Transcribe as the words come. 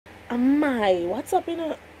Am I? What's up, you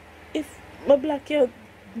know? If my black girl,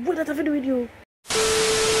 what does that have to do with you?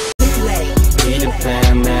 Be the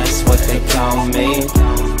fan, that's what they call me.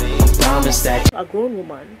 Promise that a grown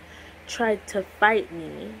woman tried to fight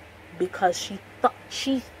me because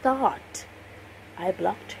she thought I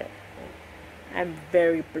blocked her. I'm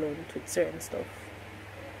very blunt with certain stuff,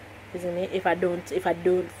 isn't it? If I don't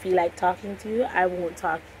feel like talking to you, I won't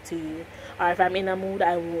talk to you. Or if I'm in a mood,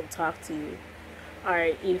 I won't talk to you. Or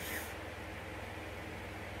if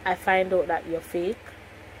I find out that you're fake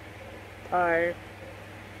or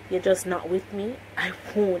you're just not with me, I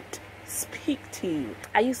won't speak to you.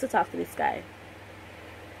 I used to talk to this guy.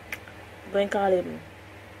 I'm going to call him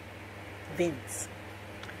Vince.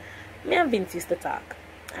 Me and Vince used to talk,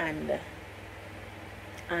 and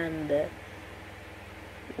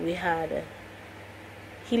we had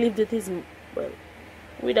he lived with his, well,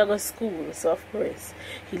 we don't go to school, so of course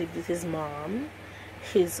he lived with his mom,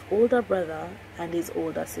 his older brother, and his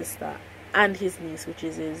older sister, and his niece, which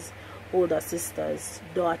is his older sister's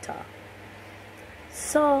daughter.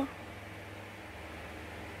 So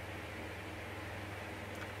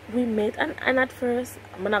we met, and at first,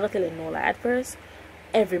 I'm not gonna tell you no lie, at first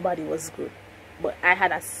everybody was good, but I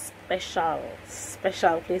had a special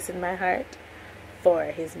place in my heart for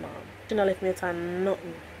his mom. She not left me out on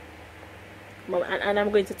nothing. And I'm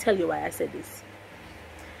going to tell you why I said this.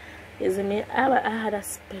 Isn't me? I had a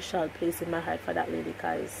special place in my heart for that lady,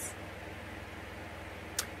 because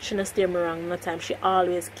she not steer me wrong no time. She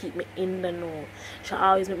always keep me in the know. She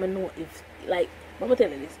always make me know if, like, I'm gonna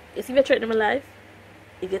tell you this. If you're threatening my life,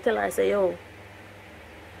 if you tell her, I say, yo,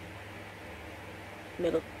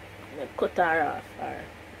 me go cut her off,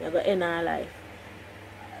 or me go end her life.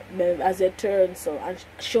 As you turn so, and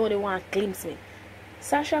she only want to glimpse me.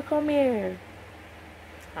 Sasha, come here.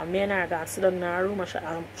 And me and her gonna sit down in her room,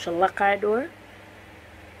 and she lock her door.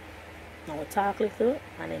 And we talk a little,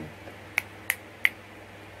 and then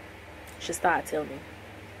she start telling me.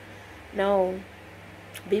 Now,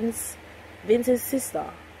 Vince's sister,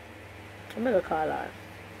 I'm gonna call her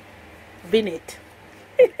Vinette.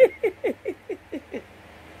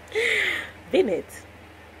 Vinette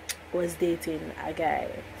was dating a guy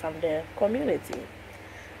from the community.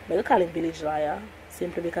 I'm gonna call him Village Liar,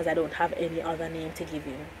 simply because I don't have any other name to give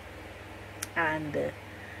him. And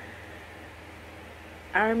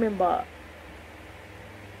I remember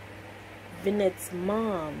Vinette's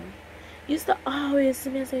mom used to always see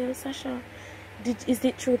me and say, oh, Sasha, is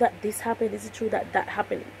it true that this happened? Is it true that that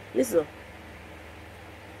happened? Listen,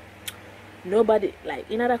 nobody, like,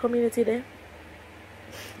 in that community there,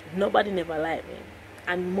 nobody never liked me.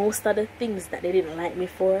 And most of the things that they didn't like me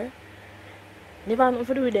for, never had nothing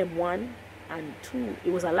to do with them, one, and two, it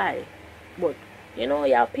was a lie. But, you know,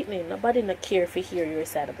 you're picnic, nobody not care if you hear your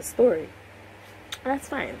side of the story. That's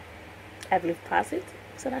fine. I've lived past it,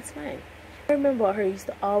 so that's fine. I remember her used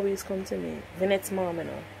to always come to me. Vinette's mom, you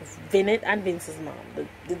know. Vinette and Vince's mom.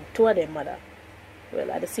 The two of them mother. Well,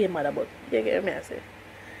 like the same mother, but you get me, I say.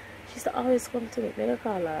 She used to always come to me. They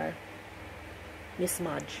call her Miss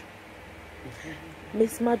Madge.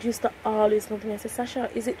 Miss Madge used to always come to me and say, Sasha,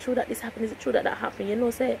 is it true that this happened? Is it true that that happened? You know,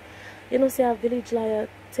 say a Village Liar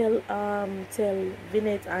tell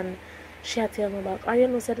Vinette, and she tell me about, or you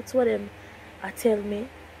know, say the two of them tell me.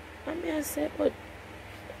 And me I say, but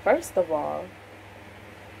first of all,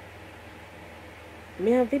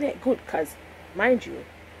 me and Vinette good, because mind you,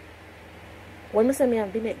 when I say me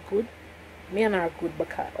and Vinette good, me and her good,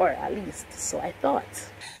 because, or at least so I thought.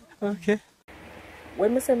 okay.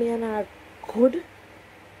 When I say me and her good,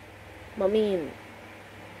 I mean,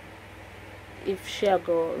 if she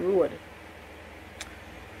go road,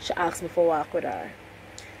 she asks me for walk with her.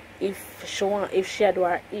 If she do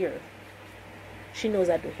her ear, she knows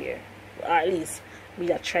I do hair, or at least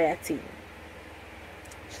me a try a thing.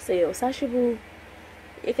 She say, yo, Sashalee,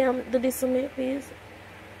 you can do this for me, please,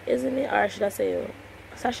 isn't it? Or should I say, yo,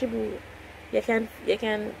 Sashalee, you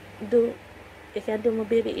can do my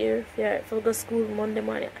baby ear for go to school Monday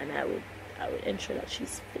morning, and I would ensure that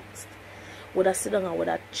she's fixed. Would I sit down and would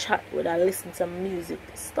I chat, would I listen to music,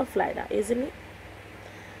 stuff like that, isn't it?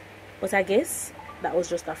 But I guess that was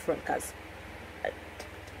just a front, because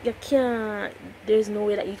you can't, there's no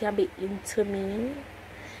way that you can be into me.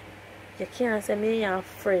 You can't say me your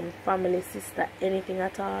friend, family, sister, anything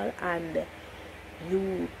at all, and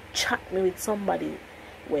you chat me with somebody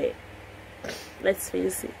where, let's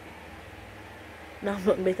face it, now I'm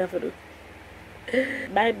not better for do.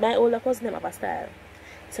 My older cousin them have a style.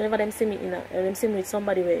 So whenever them see me with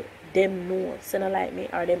somebody where them know, so not like me,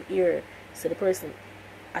 or them hear, so the person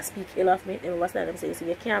I speak ill of me, them have a style, them say, so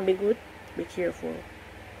you can't be good, be careful.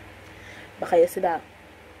 Because you see that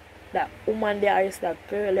that woman they arrest that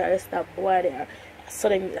girl, they arrest that boy, they are so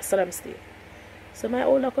them stay. So my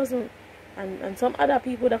older cousin and some other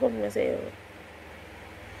people that come to me and say,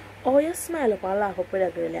 oh, you smile up and laugh up with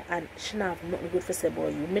that girl and she not have nothing good for say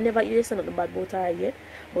about you. Me never hear say nothing bad about her yet,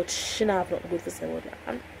 but she not have nothing good for say about her.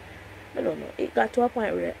 And I don't know, it got to a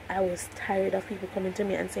point where I was tired of people coming to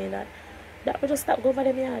me and saying that we just stop go over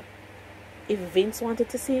them yard. If Vince wanted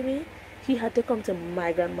to see me, he had to come to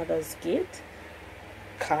my grandmother's gate,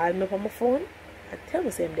 call me up on my phone, and tell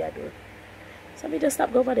me same day I do. So me just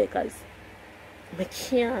stop go over there because I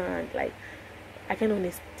can't, like, I can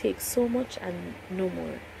only take so much and no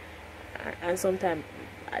more. And sometimes,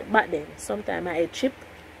 back then, sometimes I chip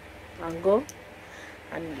and go,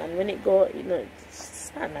 and when it go, you know,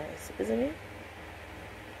 it's not nice, isn't it?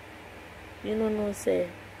 You know, no say.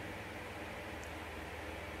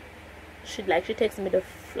 She text me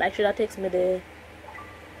she'd text me the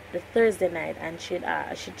Thursday night, and she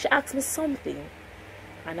asked me something,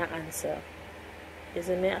 and I answer.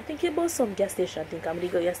 Isn't it? I think it was some gas station. I think I'm going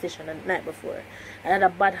to gas station the night before. I had a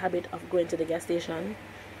bad habit of going to the gas station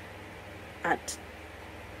at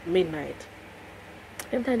midnight.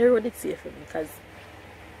 Sometimes the road is safe for me because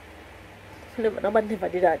nobody never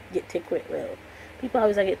did that get takeaway. Well, people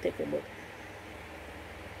always get takeaway, but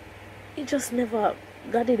it just never.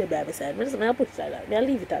 God did the by my side. I put it like that. I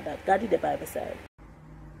leave it at that. God did the by my side.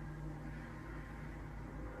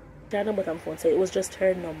 Her number on phone, so it was just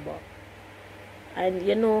her number. And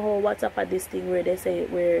you know how WhatsApp had this thing where they say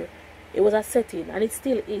where it was a setting, and it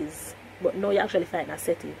still is, but now you actually find a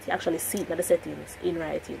setting. You actually see it in the settings in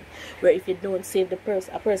writing, where if you don't save a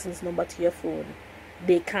person's number to your phone,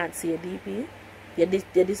 they can't see a DP,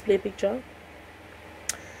 your display picture.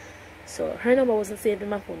 So her number wasn't saved in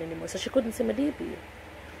my phone anymore, so she couldn't see my DP.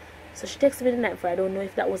 So she texted me the night before. I don't know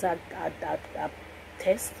if that was a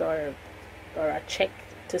test or a check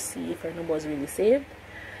to see if her number was really saved.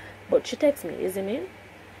 But she texted me, isn't it?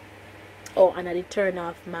 Oh, and I did turn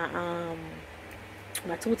off my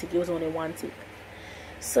 2 tick. It was only 1 tick.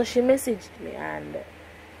 So she messaged me and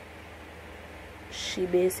she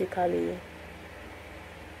basically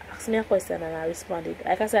asked me a question and I responded.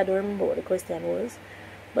 Like I said, I don't remember what the question was.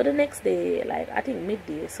 But the next day, like I think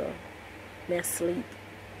midday, so me asleep.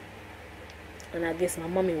 And I guess my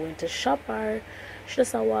mommy went to shop or she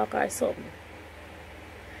just a walk or something.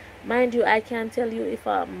 Mind you, I can't tell you if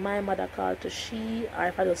my mother called to she or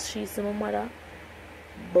if I just she to my mother.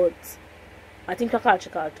 But I think she called to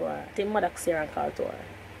her. I think mother Sarah called to her.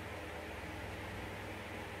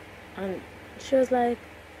 And she was like,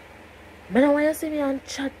 "I don't want you to see me and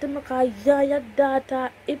chat to me because you're your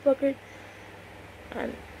daughter, hypocrite."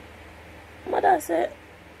 And mother said,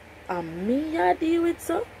 "And me you deal with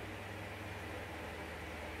so?"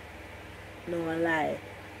 No, a lie.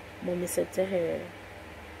 Mommy said to her,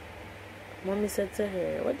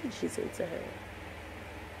 what did she say to her?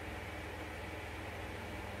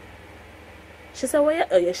 She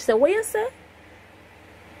said, she said, what you say?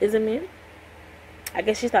 Is it me? I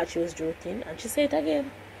guess she thought she was joking, and she said it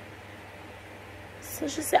again. So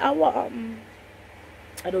she said, I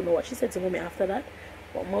don't know what she said to mommy after that,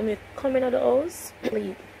 but mommy coming out of the house,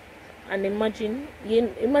 sleep, and imagine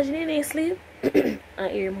you sleep,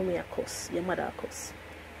 and hear mommy a cuss, your mother a cuss.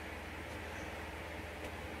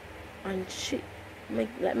 And she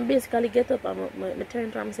basically get up and me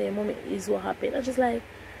turn to her and say, "Mommy, is what happened?" And she's like,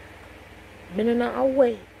 "Me no know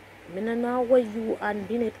away you and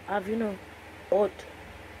Bennett have, you know, but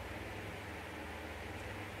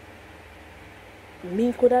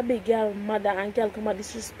me could have be girl mother and girl come and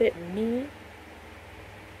disrespect me."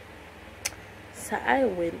 So I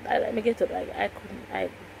went. I get up.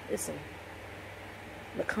 Listen.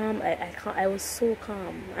 I was so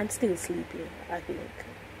calm and still sleeping. I think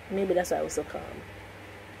maybe that's why I was so calm.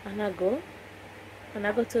 And I go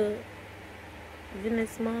to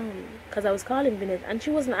Vinet's mom because I was calling Vinet and she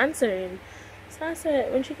wasn't answering. So I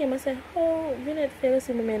said, when she came, I said, "Oh, Vinet, fail to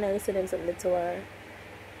see my man and say them something to her."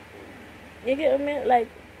 You get me? Like,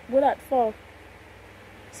 what that for?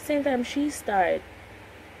 Same time she started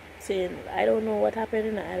saying, "I don't know what happened,"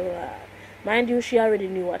 and I don't know. Mind you, she already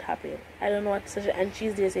knew what happened. I don't know what to say, and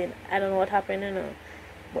she's there saying, "I don't know what happened, you know,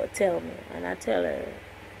 but tell me." And I tell her,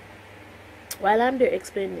 while I'm there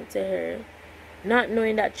explaining it to her, not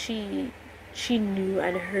knowing that she knew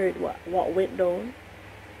and heard what went down,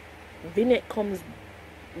 Vinet comes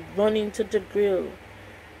running to the grill.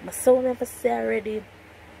 My son never say already,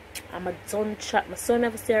 I'm a done chat. My son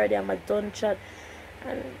never say already, I'm a done chat.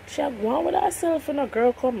 And she had gone with herself and a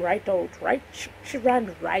girl come right out. She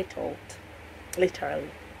ran right out. Literally.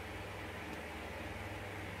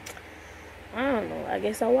 I don't know. I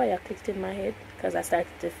guess a wire clicked in my head. because I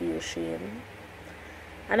started to feel shame.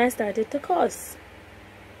 And I started to cuss.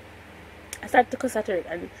 I started to cuss at her.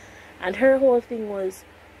 And her whole thing was,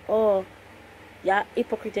 oh, yeah,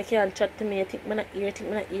 hypocrite, you can't chat to me. You think me not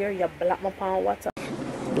hear, you block my on WhatsApp.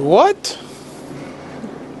 What?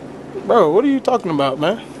 Bro, what are you talking about,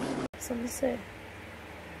 man? So me say,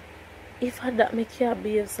 if I that make you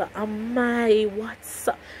behave, so am I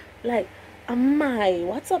WhatsApp? Like, am I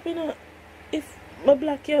WhatsApp, you know? If my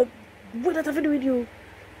block you, what does that have to do with you?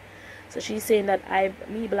 So she's saying that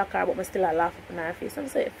me block her, but I still laugh up in her face. I'm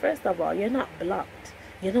saying, first of all, you're not blocked.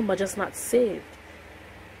 Your number just not saved.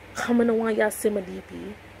 Come on, want you to see my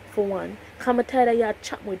DP, for one. Come on, tired of you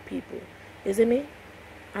chatting with people. You see me?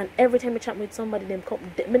 And every time I chat with somebody, them come.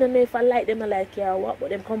 I don't know if I like them or like you or what, but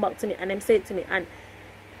them come back to me and them say it to me. And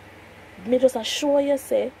me just assure you,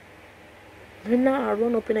 say, me not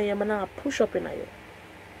run up in you, me not push up in you.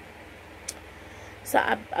 So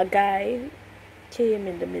a guy came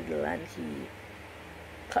in the middle and he,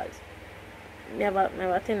 cause me have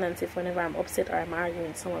a tendency for whenever I'm upset or I'm arguing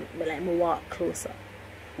with someone, me walk closer.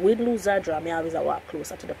 With lose or draw, me always walk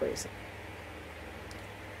closer to the person.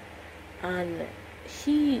 And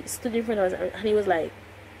he stood in front of us and he was like,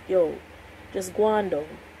 yo, just go on down,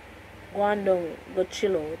 go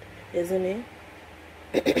chill out, isn't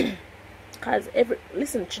it? Cause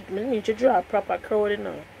listen, me need to draw a proper crowd, you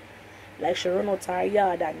know. Like she run out her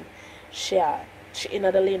yard and she in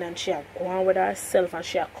the lane and she go on with herself and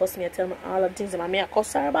she cuss me and tell me all the things and I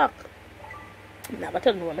cuss her back. Never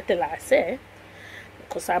tell me what I tell her, I say.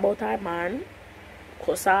 Cuss her about her man,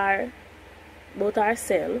 cuss her about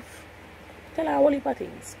herself, tell her a whole heap of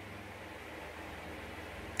things.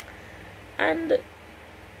 And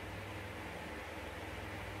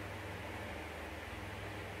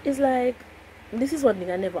it's like, this is one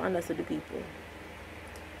thing I never understood the people.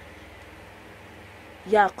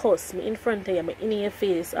 Yeah, cuss me in front of you, me in your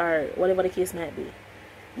face, or whatever the case might be.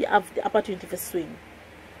 You have the opportunity to swing,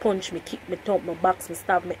 punch me, kick me, thump me, box me,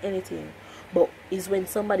 stab me, anything. But it's when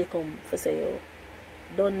somebody come for say, yo,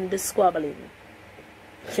 done the squabbling.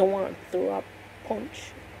 You want to throw a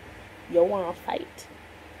punch, you want to fight.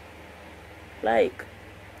 Like,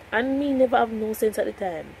 and me never have no sense at the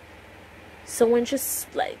time. So when she's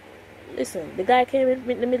like, listen, the guy came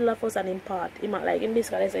in the middle of us and in part, he might like, in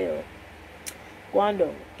basically say, yo, go on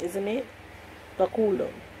down, isn't it? Go cool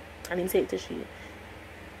down. And he say it to she.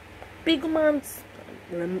 Big man,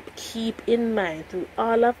 keep in mind through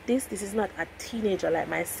all of this is not a teenager like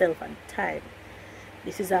myself at the time.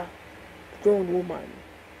 This is a grown woman.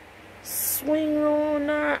 Swing round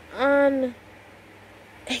her and,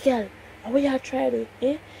 hey girl, how you try it?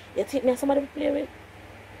 Eh? You think me somebody to play with?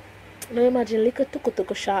 Now imagine little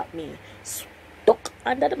tuku sharp me stuck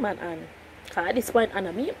under the man and cause at this point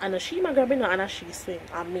and she might grab me and she swing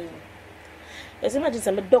I mean. Just imagine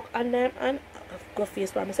some duck under him and go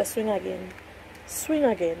face for me say swing again. Swing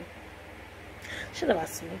again. She never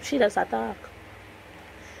swing. She just attack.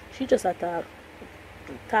 She just attack.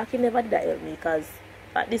 Talking never did help me because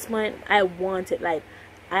at this point I wanted, like,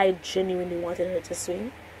 I genuinely wanted her to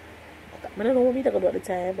swing. I don't know what me to do at the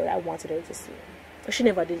time, but I wanted her to swing. But she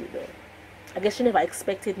never did it though. I guess she never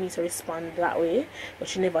expected me to respond that way, but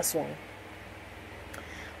she never swung.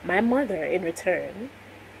 My mother, in return,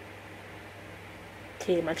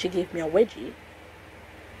 came and she gave me a wedgie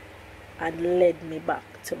and led me back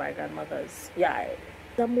to my grandmother's yard.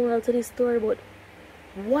 The moral to this story, but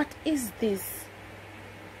what is this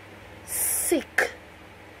sick,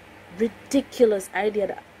 ridiculous idea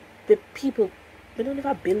that the people, we don't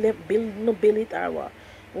even build it or what?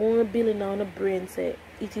 We want to build it now in the brain, say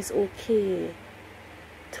it is okay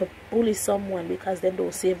to bully someone because they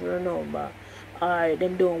don't save their number, or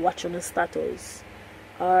them don't watch on the status,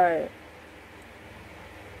 or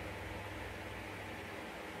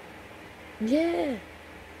yeah,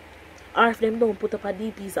 or if them don't put up a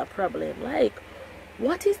DP is a problem. Like,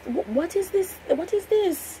 what is this? What is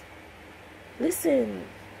this? Listen,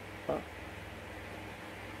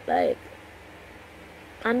 like,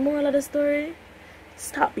 and moral of the story,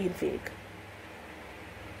 stop being fake.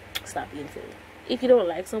 Stop being fake. If you don't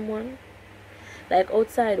like someone, like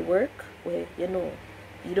outside work, where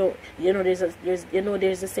there's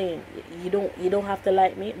a saying, you don't have to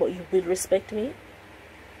like me, but you will respect me.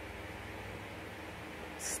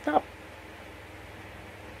 Stop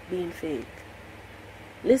being fake.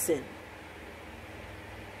 Listen,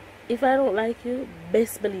 if I don't like you,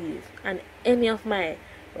 best believe, and any of my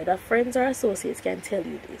whether friends or associates can tell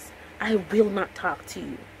you this, I will not talk to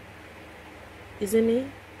you. Isn't it?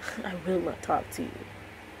 I will not talk to you.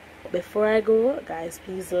 But before I go, guys,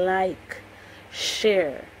 please like,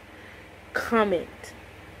 share, comment,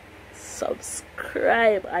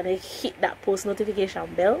 subscribe and hit that post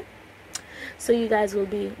notification bell so you guys will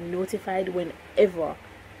be notified whenever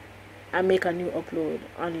I make a new upload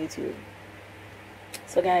on YouTube.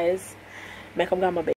 So guys, make up my